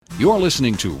You're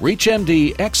listening to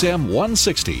ReachMD XM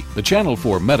 160, the channel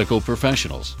for medical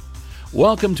professionals.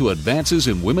 Welcome to Advances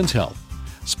in Women's Health,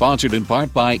 sponsored in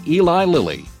part by Eli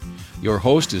Lilly. Your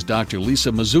host is Dr.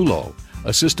 Lisa Mazzullo,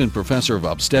 Assistant Professor of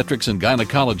Obstetrics and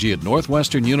Gynecology at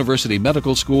Northwestern University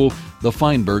Medical School, the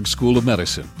Feinberg School of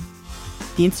Medicine.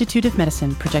 The Institute of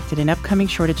Medicine projected an upcoming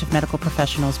shortage of medical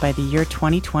professionals by the year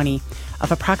 2020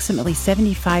 of approximately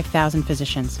 75,000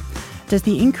 physicians. Does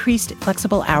the increased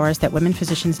flexible hours that women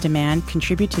physicians demand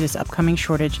contribute to this upcoming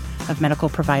shortage of medical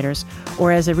providers?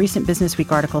 Or as a recent Business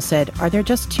Week article said, are there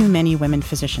just too many women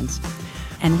physicians?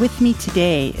 And with me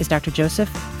today is Dr. Joseph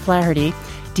Flaherty,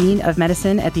 Dean of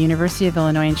Medicine at the University of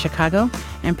Illinois in Chicago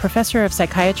and Professor of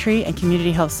Psychiatry and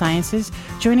Community Health Sciences,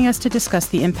 joining us to discuss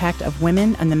the impact of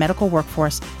women on the medical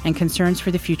workforce and concerns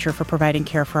for the future for providing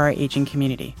care for our aging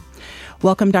community.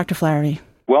 Welcome, Dr. Flaherty.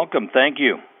 Welcome. Thank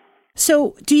you.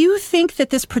 So, do you think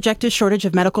that this projected shortage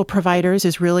of medical providers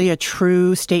is really a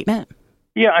true statement?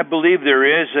 Yeah, I believe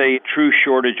there is a true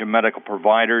shortage of medical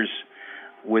providers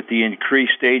with the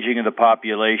increased aging of the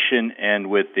population and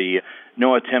with the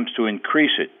no attempts to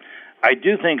increase it. I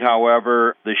do think,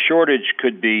 however, the shortage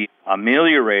could be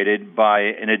ameliorated by,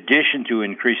 in addition to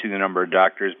increasing the number of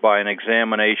doctors, by an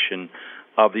examination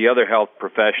of the other health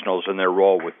professionals and their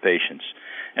role with patients.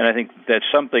 And I think that's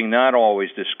something not always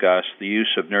discussed, the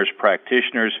use of nurse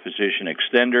practitioners, physician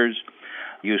extenders,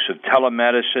 use of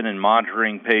telemedicine and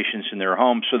monitoring patients in their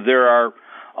homes. So there are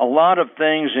a lot of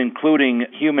things, including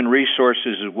human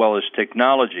resources as well as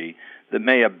technology, that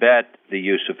may abet the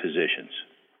use of physicians.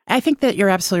 I think that you're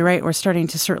absolutely right. We're starting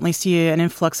to certainly see an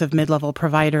influx of mid-level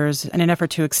providers in an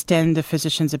effort to extend the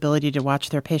physician's ability to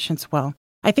watch their patients well.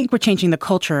 I think we're changing the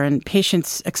culture, and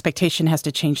patients' expectation has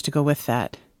to change to go with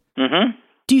that. Mm-hmm.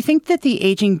 Do you think that the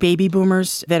aging baby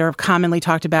boomers that are commonly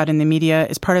talked about in the media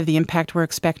is part of the impact we're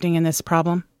expecting in this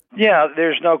problem? Yeah,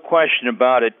 there's no question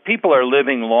about it. People are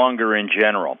living longer in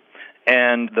general.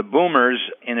 And the boomers,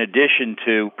 in addition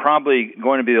to probably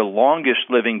going to be the longest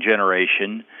living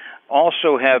generation,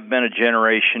 also have been a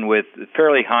generation with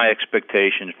fairly high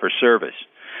expectations for service.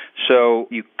 So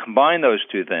you combine those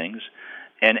two things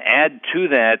and add to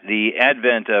that the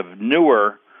advent of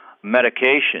newer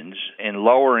medications and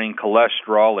lowering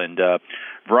cholesterol and a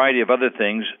variety of other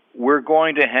things, we're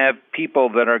going to have people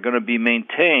that are going to be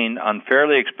maintained on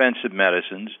fairly expensive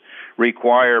medicines,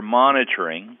 require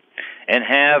monitoring, and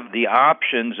have the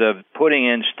options of putting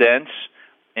in stents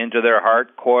into their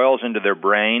heart, coils into their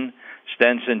brain,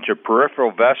 stents into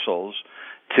peripheral vessels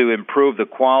to improve the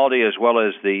quality as well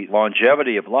as the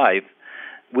longevity of life.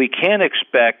 We can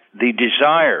expect the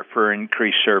desire for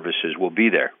increased services will be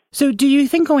there. So do you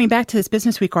think, going back to this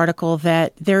Business Week article,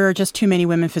 that there are just too many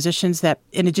women physicians, that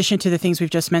in addition to the things we've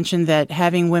just mentioned, that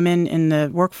having women in the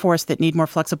workforce that need more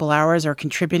flexible hours are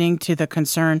contributing to the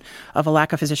concern of a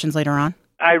lack of physicians later on?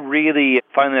 I really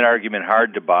find that argument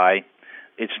hard to buy.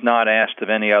 It's not asked of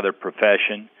any other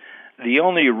profession. The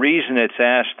only reason it's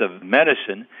asked of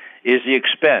medicine is the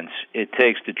expense it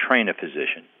takes to train a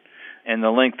physician and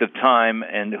the length of time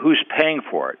and who's paying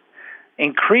for it.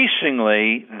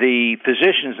 Increasingly, the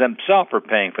physicians themselves are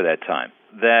paying for that time.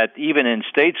 That even in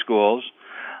state schools,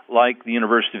 like the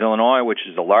University of Illinois, which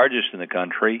is the largest in the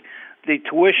country, the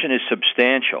tuition is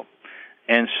substantial.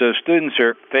 And so students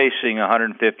are facing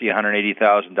 $150,000,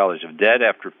 $180,000 of debt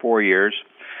after 4 years.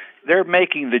 They're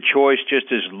making the choice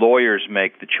just as lawyers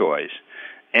make the choice.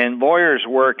 And lawyers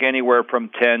work anywhere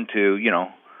from 10 to,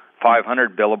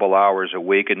 500 billable hours a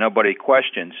week, and nobody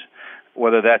questions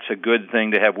whether that's a good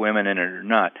thing to have women in it or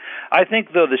not. I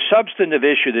think, though, the substantive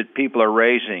issue that people are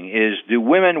raising is, do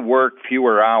women work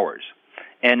fewer hours?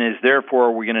 And is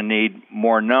therefore we're going to need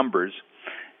more numbers?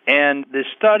 And the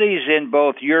studies in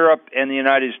both Europe and the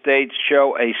United States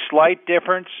show a slight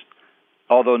difference,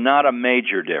 although not a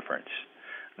major difference.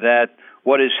 That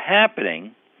what is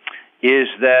happening is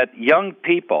that young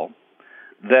people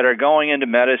that are going into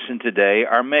medicine today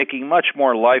are making much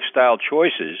more lifestyle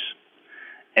choices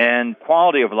and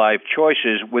quality of life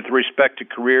choices with respect to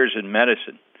careers in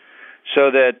medicine.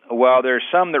 So that while there's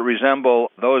some that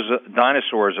resemble those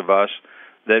dinosaurs of us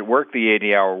that work the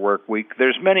 80-hour work week,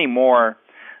 there's many more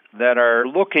that are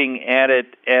looking at it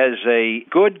as a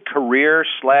good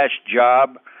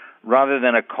career/job rather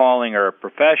than a calling or a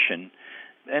profession.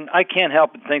 And I can't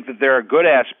help but think that there are good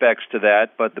aspects to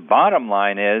that, but the bottom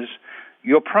line is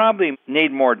you'll probably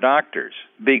need more doctors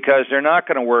because they're not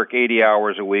going to work 80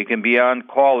 hours a week and be on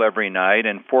call every night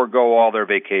and forego all their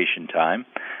vacation time.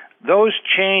 Those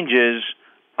changes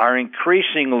are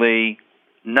increasingly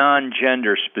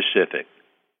non-gender specific.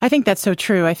 I think that's so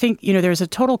true. I think, there's a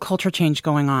total culture change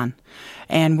going on.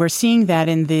 And we're seeing that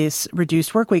in this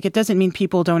reduced work week. It doesn't mean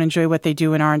people don't enjoy what they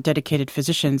do and aren't dedicated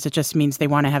physicians. It just means they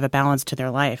want to have a balance to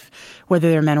their life, whether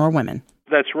they're men or women.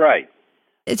 That's right.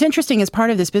 It's interesting, as part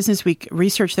of this Business Week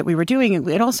research that we were doing,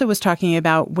 it also was talking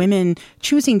about women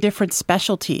choosing different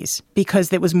specialties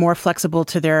because it was more flexible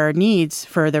to their needs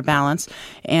for their balance.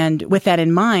 And with that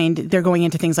in mind, they're going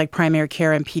into things like primary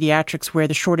care and pediatrics where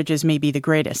the shortages may be the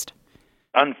greatest.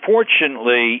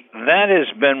 Unfortunately, that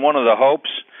has been one of the hopes.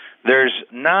 There's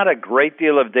not a great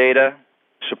deal of data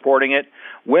supporting it.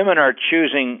 Women are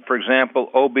choosing, for example,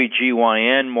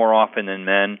 OBGYN more often than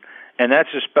men, and that's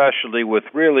especially with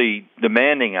really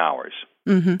demanding hours.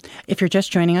 Mm-hmm. If you're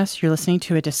just joining us, you're listening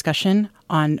to a discussion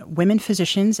on women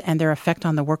physicians and their effect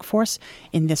on the workforce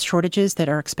in the shortages that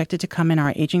are expected to come in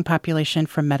our aging population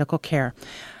from medical care.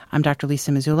 I'm Dr.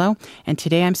 Lisa Mazzullo, and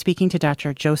today I'm speaking to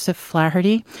Dr. Joseph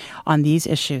Flaherty on these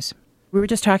issues. We were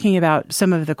just talking about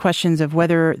some of the questions of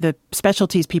whether the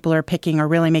specialties people are picking are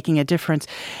really making a difference.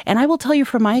 And I will tell you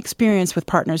from my experience with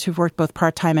partners who've worked both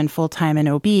part-time and full-time in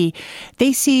OB,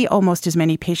 they see almost as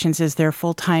many patients as their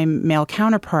full-time male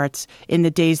counterparts in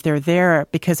the days they're there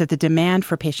because of the demand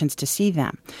for patients to see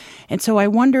them. And so I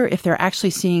wonder if they're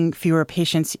actually seeing fewer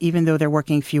patients even though they're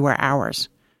working fewer hours.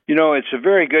 It's a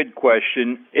very good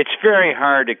question. It's very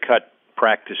hard to cut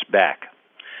practice back.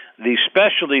 The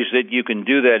specialties that you can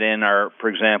do that in are, for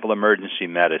example, emergency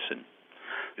medicine.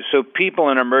 So people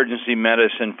in emergency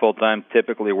medicine full-time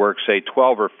typically work, say,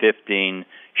 12 or 15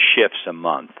 shifts a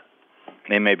month.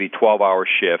 They may be 12-hour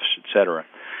shifts, etc.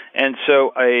 And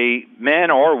so a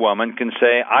man or woman can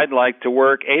say, I'd like to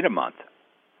work 8 a month.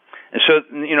 And so,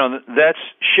 that's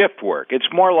shift work. It's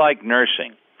more like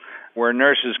nursing, where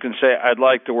nurses can say, I'd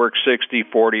like to work 60,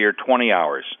 40, or 20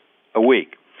 hours a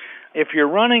week. If you're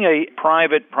running a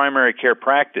private primary care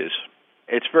practice,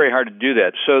 it's very hard to do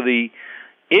that. So the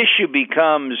issue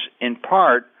becomes, in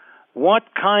part, what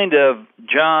kind of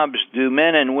jobs do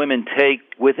men and women take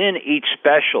within each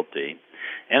specialty?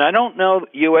 And I don't know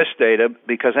U.S. data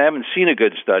because I haven't seen a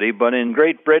good study, but in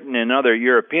Great Britain and other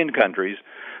European countries,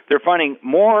 they're finding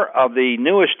more of the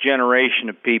newest generation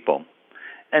of people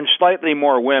and slightly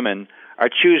more women are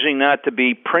choosing not to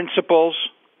be principals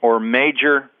or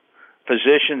major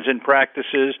physicians in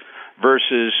practices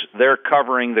versus they're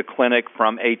covering the clinic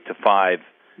from 8 to 5,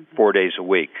 4 days a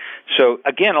week. So,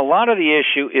 again, a lot of the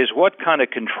issue is what kind of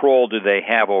control do they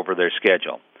have over their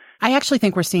schedule? I actually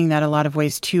think we're seeing that a lot of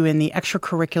ways, too, in the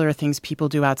extracurricular things people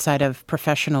do outside of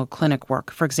professional clinic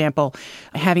work. For example,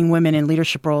 having women in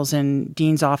leadership roles in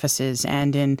dean's offices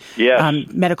and in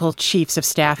medical chiefs of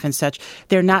staff and such.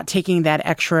 They're not taking that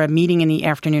extra meeting in the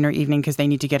afternoon or evening because they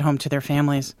need to get home to their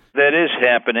families. That is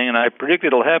happening, and I predict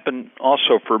it'll happen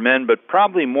also for men, but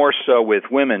probably more so with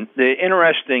women. The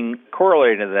interesting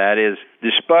corollary to that is,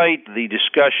 despite the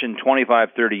discussion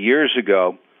 25, 30 years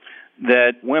ago,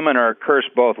 that women are cursed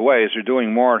both ways. They're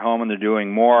doing more at home and they're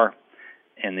doing more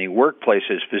in the workplace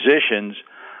as physicians.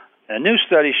 A new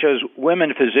study shows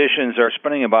women physicians are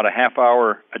spending about a half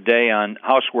hour a day on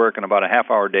housework and about a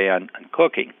half hour a day on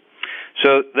cooking.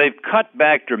 So they've cut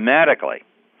back dramatically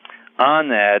on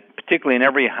that, particularly in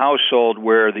every household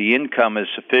where the income is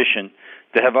sufficient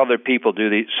to have other people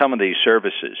do some of these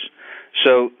services.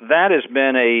 So that has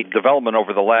been a development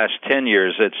over the last 10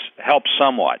 years that's helped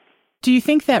somewhat. Do you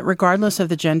think that regardless of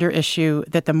the gender issue,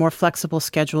 that the more flexible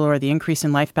schedule or the increase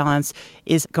in life balance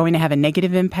is going to have a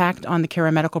negative impact on the care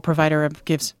a medical provider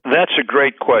gives? That's a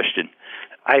great question.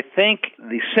 I think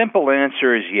the simple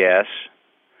answer is yes,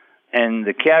 and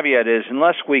the caveat is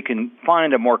unless we can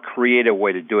find a more creative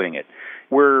way to doing it.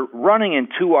 We're running in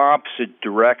two opposite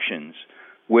directions,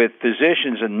 with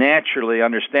physicians naturally,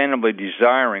 understandably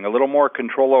desiring a little more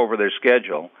control over their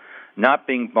schedule, not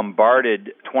being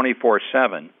bombarded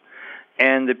 24/7.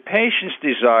 And the patient's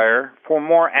desire for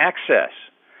more access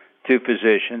to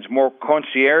physicians, more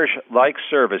concierge-like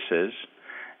services,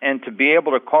 and to be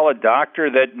able to call a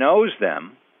doctor that knows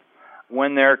them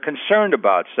when they're concerned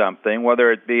about something,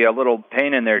 whether it be a little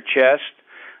pain in their chest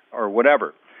or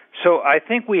whatever. So I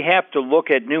think we have to look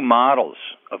at new models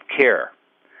of care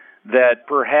that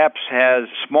perhaps has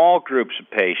small groups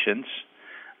of patients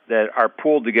that are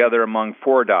pooled together among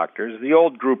 4 doctors, the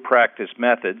old group practice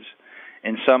methods.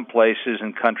 In some places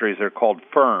and countries, they're called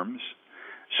firms.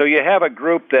 So you have a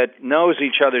group that knows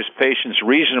each other's patients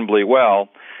reasonably well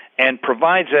and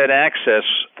provides that access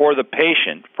for the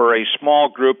patient for a small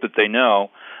group that they know,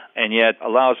 and yet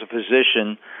allows a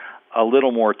physician a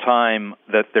little more time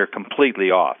that they're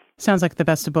completely off. Sounds like the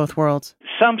best of both worlds.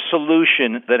 Some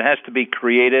solution that has to be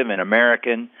creative and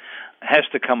American has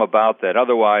to come about that.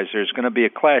 Otherwise, there's going to be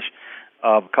a clash.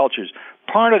 of cultures.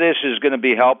 Part of this is going to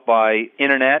be helped by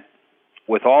Internet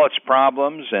with all its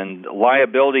problems and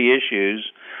liability issues.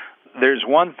 There's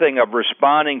one thing of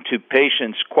responding to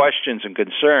patients' questions and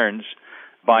concerns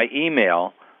by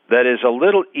email that is a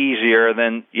little easier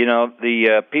than,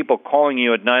 the people calling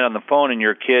you at night on the phone and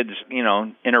your kids,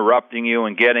 interrupting you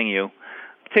and getting you,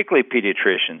 particularly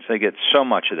pediatricians. They get so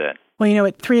much of that. Well,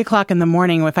 at 3 o'clock in the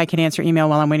morning, if I can answer email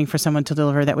while I'm waiting for someone to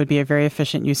deliver, that would be a very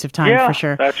efficient use of time for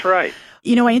sure. Yeah, that's right.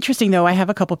 Interesting, though, I have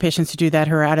a couple patients who do that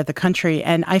who are out of the country,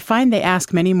 and I find they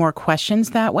ask many more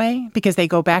questions that way because they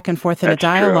go back and forth in a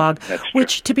dialogue,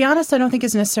 which, to be honest, I don't think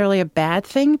is necessarily a bad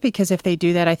thing, because if they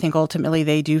do that, I think ultimately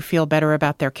they do feel better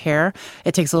about their care.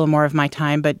 It takes a little more of my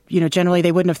time, but, generally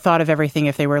they wouldn't have thought of everything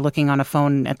if they were looking on a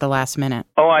phone at the last minute.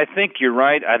 Oh, I think you're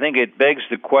right. I think it begs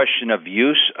the question of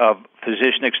use of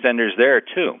physician extenders there,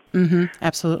 too. Mm-hmm,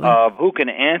 absolutely. Who can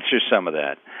answer some of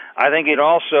that? I think it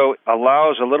also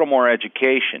allows a little more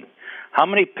education. How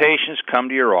many patients come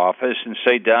to your office and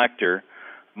say, "Doctor,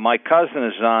 my cousin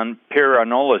is on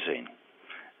pyranolazine,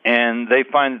 and they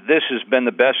find this has been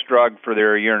the best drug for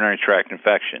their urinary tract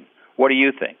infection. What do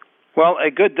you think?" Well,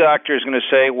 a good doctor is going to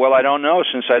say, "Well, I don't know,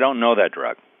 since I don't know that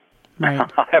drug. Right.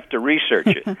 I'll have to research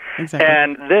it." Exactly.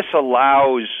 And this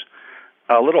allows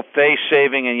a little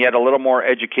face-saving and yet a little more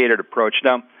educated approach.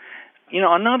 Now,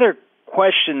 another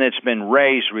question that's been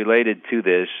raised related to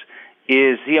this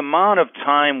is the amount of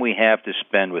time we have to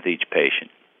spend with each patient.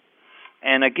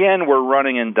 And again, we're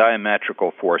running in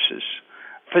diametrical forces.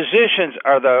 Physicians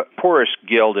are the poorest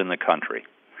guild in the country.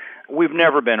 We've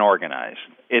never been organized.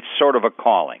 It's sort of a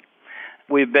calling.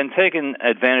 We've been taken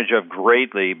advantage of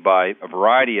greatly by a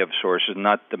variety of sources,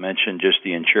 not to mention just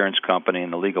the insurance company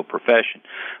and the legal profession.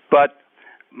 But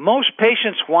most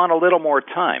patients want a little more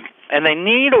time, and they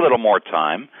need a little more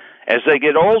time as they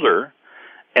get older,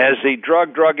 as the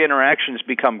drug-drug interactions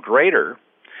become greater,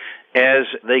 as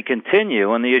they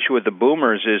continue. And the issue with the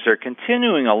boomers is they're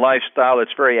continuing a lifestyle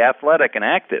that's very athletic and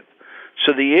active.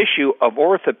 So the issue of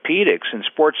orthopedics and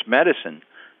sports medicine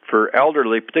for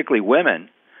elderly, particularly women,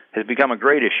 has become a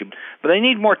great issue. But they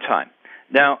need more time.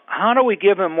 Now, how do we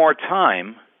give them more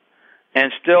time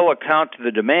and still account to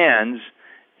the demands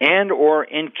and or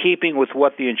in keeping with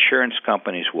what the insurance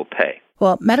companies will pay?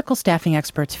 Well, medical staffing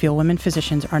experts feel women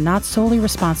physicians are not solely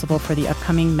responsible for the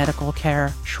upcoming medical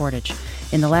care shortage.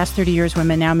 In the last 30 years,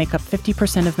 women now make up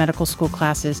 50% of medical school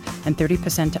classes and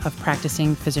 30% of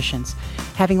practicing physicians.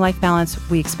 Having life balance,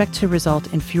 we expect to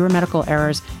result in fewer medical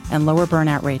errors and lower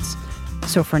burnout rates.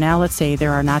 So for now, let's say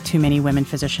there are not too many women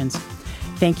physicians.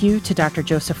 Thank you to Dr.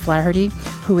 Joseph Flaherty,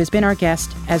 who has been our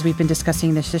guest as we've been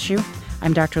discussing this issue.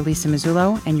 I'm Dr. Lisa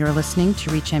Mazzullo, and you're listening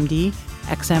to ReachMD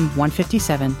XM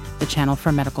 157, the channel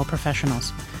for medical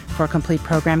professionals. For a complete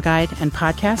program guide and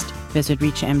podcast, visit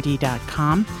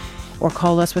reachmd.com or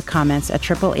call us with comments at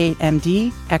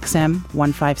 888-MD XM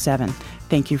 157.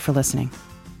 Thank you for listening.